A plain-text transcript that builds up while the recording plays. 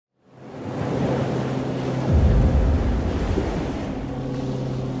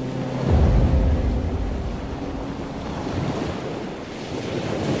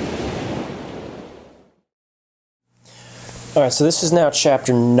Alright, so this is now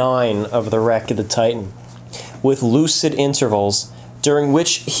chapter 9 of The Wreck of the Titan, with lucid intervals, during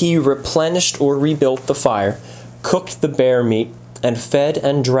which he replenished or rebuilt the fire, cooked the bear meat, and fed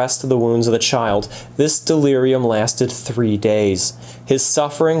and dressed the wounds of the child. This delirium lasted 3 days. His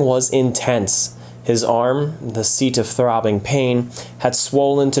suffering was intense. His arm, the seat of throbbing pain, had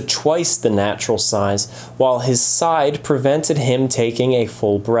swollen to twice the natural size, while his side prevented him taking a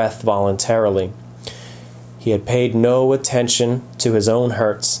full breath voluntarily. He had paid no attention to his own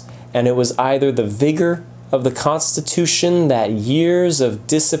hurts, and it was either the vigor of the constitution that years of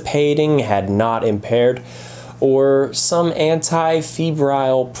dissipating had not impaired, or some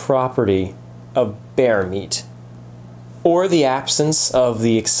anti-febrile property of bear meat, or the absence of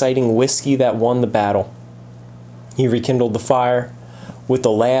the exciting whiskey that won the battle. He rekindled the fire with the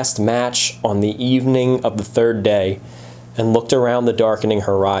last match on the evening of the 3rd day, and looked around the darkening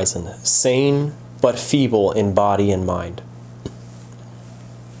horizon, sane but feeble in body and mind.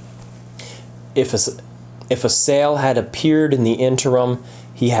 If a sail had appeared in the interim,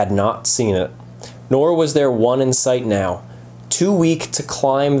 he had not seen it, nor was there one in sight now. Too weak to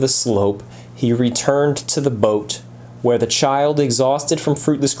climb the slope, he returned to the boat, where the child, exhausted from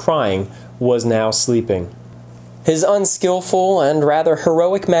fruitless crying, was now sleeping. His unskillful and rather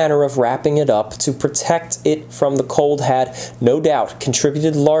heroic manner of wrapping it up to protect it from the cold had, no doubt,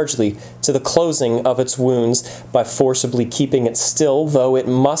 contributed largely to the closing of its wounds by forcibly keeping it still, though it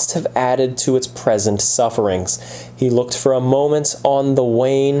must have added to its present sufferings. He looked for a moment on the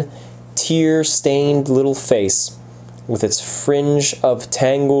wan, tear-stained little face, with its fringe of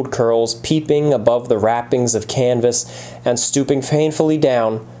tangled curls peeping above the wrappings of canvas, and stooping painfully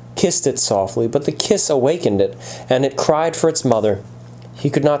down, kissed it softly, but the kiss awakened it, and it cried for its mother. He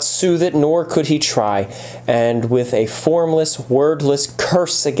could not soothe it, nor could he try, and with a formless, wordless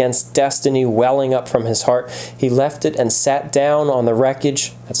curse against destiny welling up from his heart, he left it and sat down on the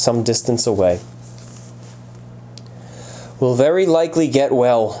wreckage at some distance away. "We'll very likely get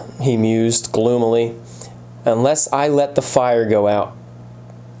well," he mused gloomily, "unless I let the fire go out.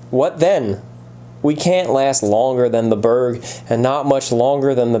 What then? We can't last longer than the berg, and not much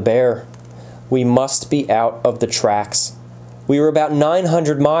longer than the bear. We must be out of the tracks. We were about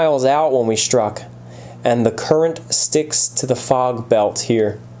 900 miles out when we struck, and the current sticks to the fog belt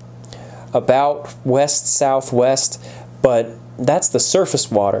here. About west-southwest, but that's the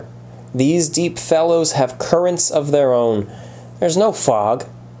surface water. These deep fellows have currents of their own. There's no fog.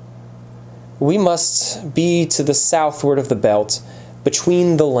 We must be to the southward of the belt,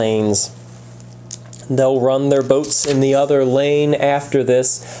 between the lanes. They'll run their boats in the other lane after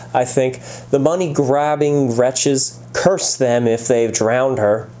this, I think. The money-grabbing wretches, curse them if they've drowned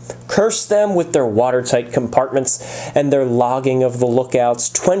her. Curse them with their watertight compartments and their logging of the lookouts.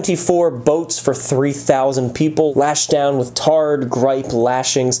 24 boats for 3,000 people, lashed down with tarred gripe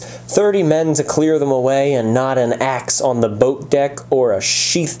lashings, 30 men to clear them away, and not an axe on the boat deck or a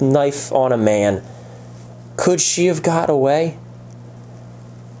sheath knife on a man. Could she have got away?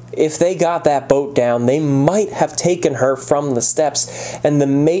 If they got that boat down, they might have taken her from the steps, and the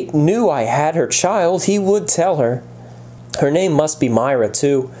mate knew I had her child. He would tell her. Her name must be Myra,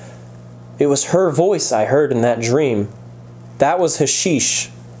 too. It was her voice I heard in that dream. That was hashish.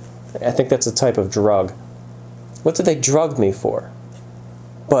 I think that's a type of drug. What did they drug me for?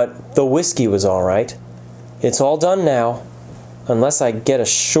 But the whiskey was all right. It's all done now, unless I get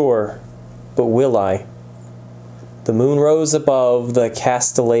ashore. But will I? The moon rose above the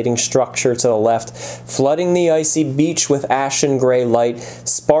castellating structure to the left, flooding the icy beach with ashen gray light,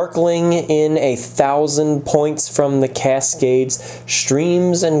 sparkling in 1,000 points from the cascades,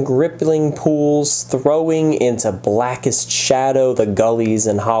 streams and rippling pools, throwing into blackest shadow the gullies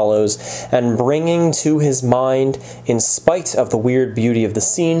and hollows, and bringing to his mind, in spite of the weird beauty of the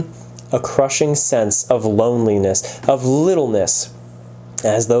scene, a crushing sense of loneliness, of littleness,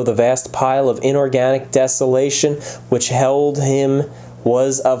 as though the vast pile of inorganic desolation which held him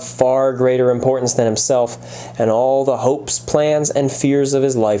was of far greater importance than himself, and all the hopes, plans, and fears of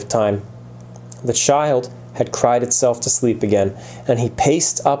his lifetime. The child had cried itself to sleep again, and he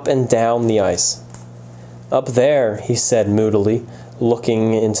paced up and down the ice. "Up there," he said moodily,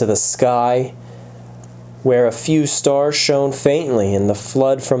 looking into the sky, where a few stars shone faintly in the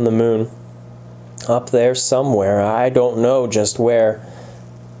flood from the moon. "Up there somewhere, I don't know just where.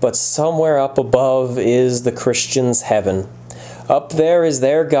 But somewhere up above is the Christian's heaven. Up there is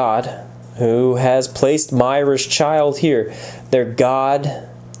their God, who has placed Myra's child here. Their God,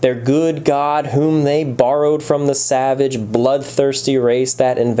 their good God, whom they borrowed from the savage, bloodthirsty race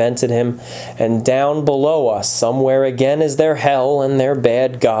that invented him. And down below us, somewhere again, is their hell and their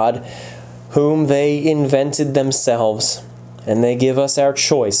bad God, whom they invented themselves. and they give us our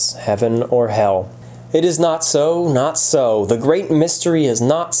choice, heaven or hell. It is not so, not so. The great mystery is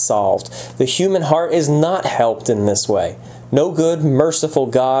not solved. The human heart is not helped in this way. No good, merciful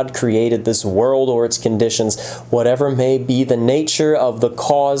God created this world or its conditions, whatever may be the nature of the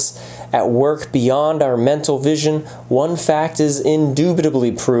cause at work beyond our mental vision. One fact is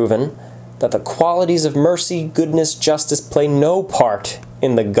indubitably proven, that the qualities of mercy, goodness, justice play no part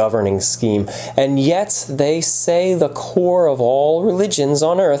in the governing scheme. And yet they say the core of all religions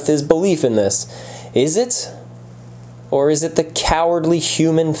on earth is belief in this. Is it? Or is it the cowardly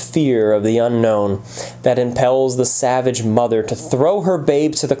human fear of the unknown that impels the savage mother to throw her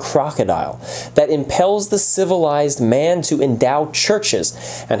babe to the crocodile, that impels the civilized man to endow churches,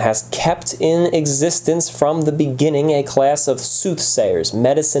 and has kept in existence from the beginning a class of soothsayers,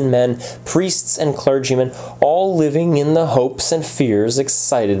 medicine men, priests, and clergymen, all living in the hopes and fears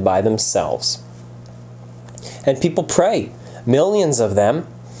excited by themselves? And people pray, millions of them,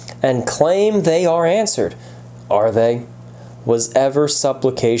 and claim they are answered. Are they? Was ever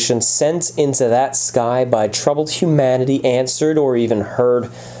supplication sent into that sky by troubled humanity answered or even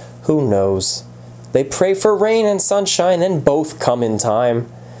heard? Who knows? They pray for rain and sunshine, and both come in time.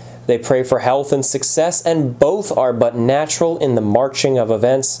 They pray for health and success, and both are but natural in the marching of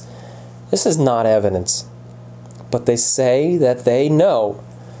events. This is not evidence. But they say that they know,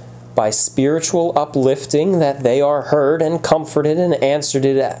 by spiritual uplifting, that they are heard and comforted and answered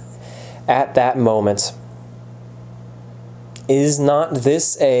it at that moment. Is not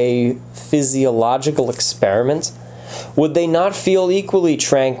this a physiological experiment? Would they not feel equally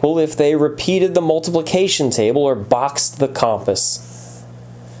tranquil if they repeated the multiplication table or boxed the compass?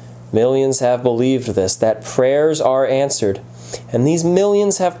 Millions have believed this, that prayers are answered, and these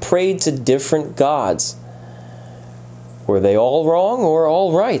millions have prayed to different gods. Were they all wrong or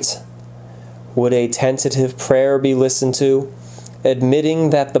all right? Would a tentative prayer be listened to, admitting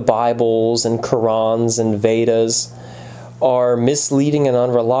that the Bibles and Qurans and Vedas are misleading and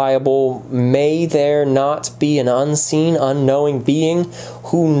unreliable? May there not be an unseen, unknowing being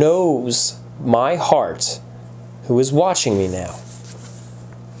who knows my heart, who is watching me now?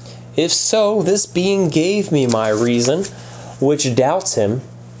 If so, this being gave me my reason, which doubts him,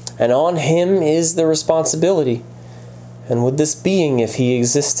 and on him is the responsibility. And would this being, if he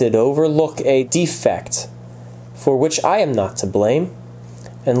existed, overlook a defect for which I am not to blame,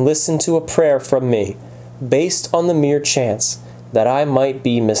 and listen to a prayer from me, based on the mere chance that I might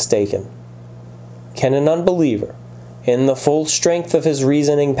be mistaken? Can an unbeliever, in the full strength of his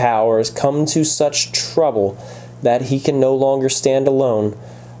reasoning powers, come to such trouble that he can no longer stand alone,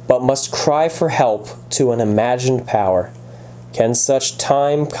 but must cry for help to an imagined power? Can such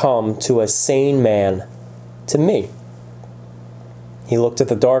time come to a sane man, to me? He looked at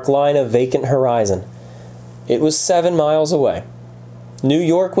the dark line of vacant horizon. It was 7 miles away. New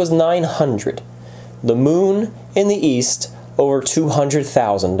York was 900. The moon in the east over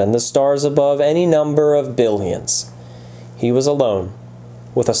 200,000, and the stars above any number of billions. He was alone,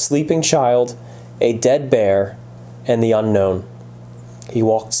 with a sleeping child, a dead bear, and the unknown. He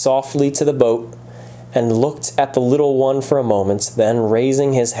walked softly to the boat and looked at the little one for a moment, then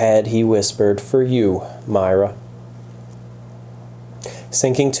raising his head he whispered, "For you, Myra."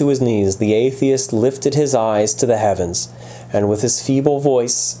 Sinking to his knees, the atheist lifted his eyes to the heavens, and with his feeble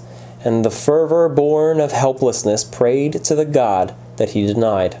voice and the fervor born of helplessness prayed to the God that he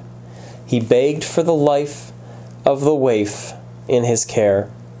denied. He begged for the life of the waif in his care,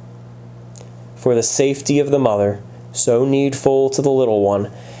 for the safety of the mother, so needful to the little one,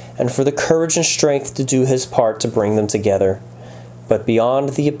 and for the courage and strength to do his part to bring them together. But beyond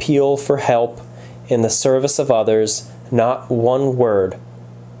the appeal for help in the service of others, not one word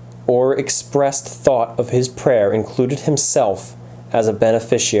or expressed thought of his prayer included himself as a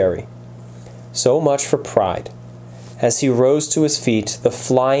beneficiary. So much for pride. As he rose to his feet, the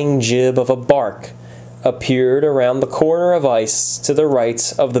flying jib of a bark appeared around the corner of ice to the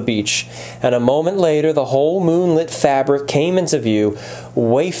right of the beach, and a moment later the whole moonlit fabric came into view,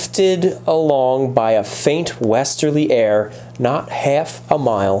 wafted along by a faint westerly air not half a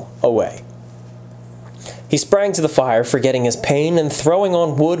mile away. He sprang to the fire, forgetting his pain, and throwing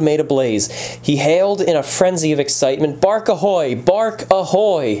on wood made a blaze. He hailed in a frenzy of excitement, "Bark ahoy! Bark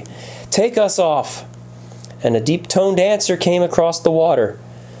ahoy! Take us off!" And a deep-toned answer came across the water.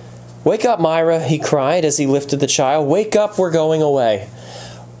 "Wake up, Myra," he cried as he lifted the child. "Wake up, we're going away."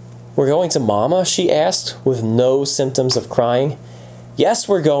 "We're going to Mama?" she asked, with no symptoms of crying. "Yes,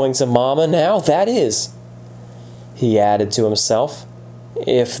 we're going to Mama now, that is," he added to himself,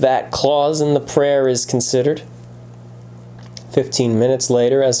 "if that clause in the prayer is considered." 15 minutes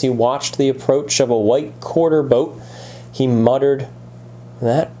later, as he watched the approach of a white quarter boat, He muttered,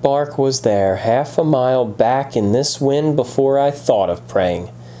 "That bark was there, 1/2 mile back in this wind before I thought of praying.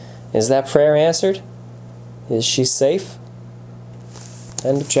 Is that prayer answered? Is she safe?"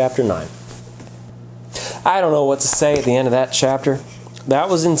 End of chapter 9. I don't know what to say at the end of that chapter. That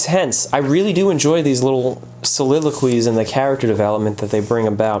was intense. I really do enjoy these little soliloquies and the character development that they bring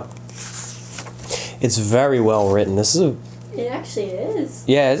about. It's very well written. It actually is.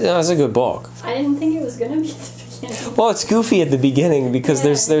 Yeah, it's a good book. I didn't think it was going to be at the beginning. Well, it's goofy at the beginning because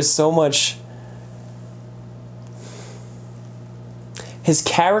there's so much. His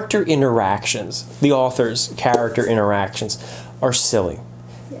character interactions, the author's character interactions, are silly.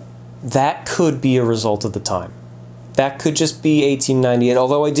 Yeah. That could be a result of the time. That could just be 1898,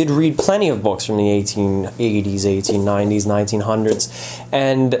 although I did read plenty of books from the 1880s, 1890s, 1900s,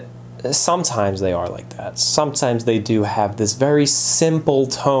 and sometimes they are like that. Sometimes they do have this very simple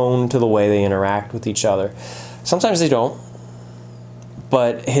tone to the way they interact with each other. Sometimes they don't.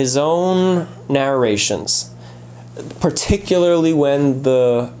 But his own narrations, particularly when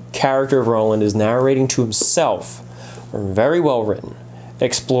the character of Roland is narrating to himself, are very well written,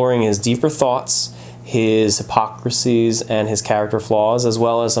 exploring his deeper thoughts, his hypocrisies, and his character flaws, as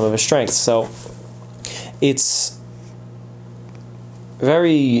well as some of his strengths. So it's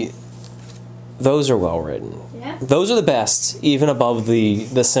very... those are well written. Yeah. Those are the best, even above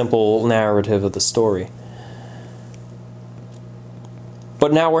the simple narrative of the story.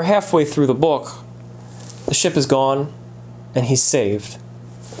 But now we're halfway through the book. The ship is gone, and he's saved.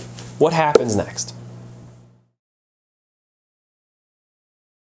 What happens next?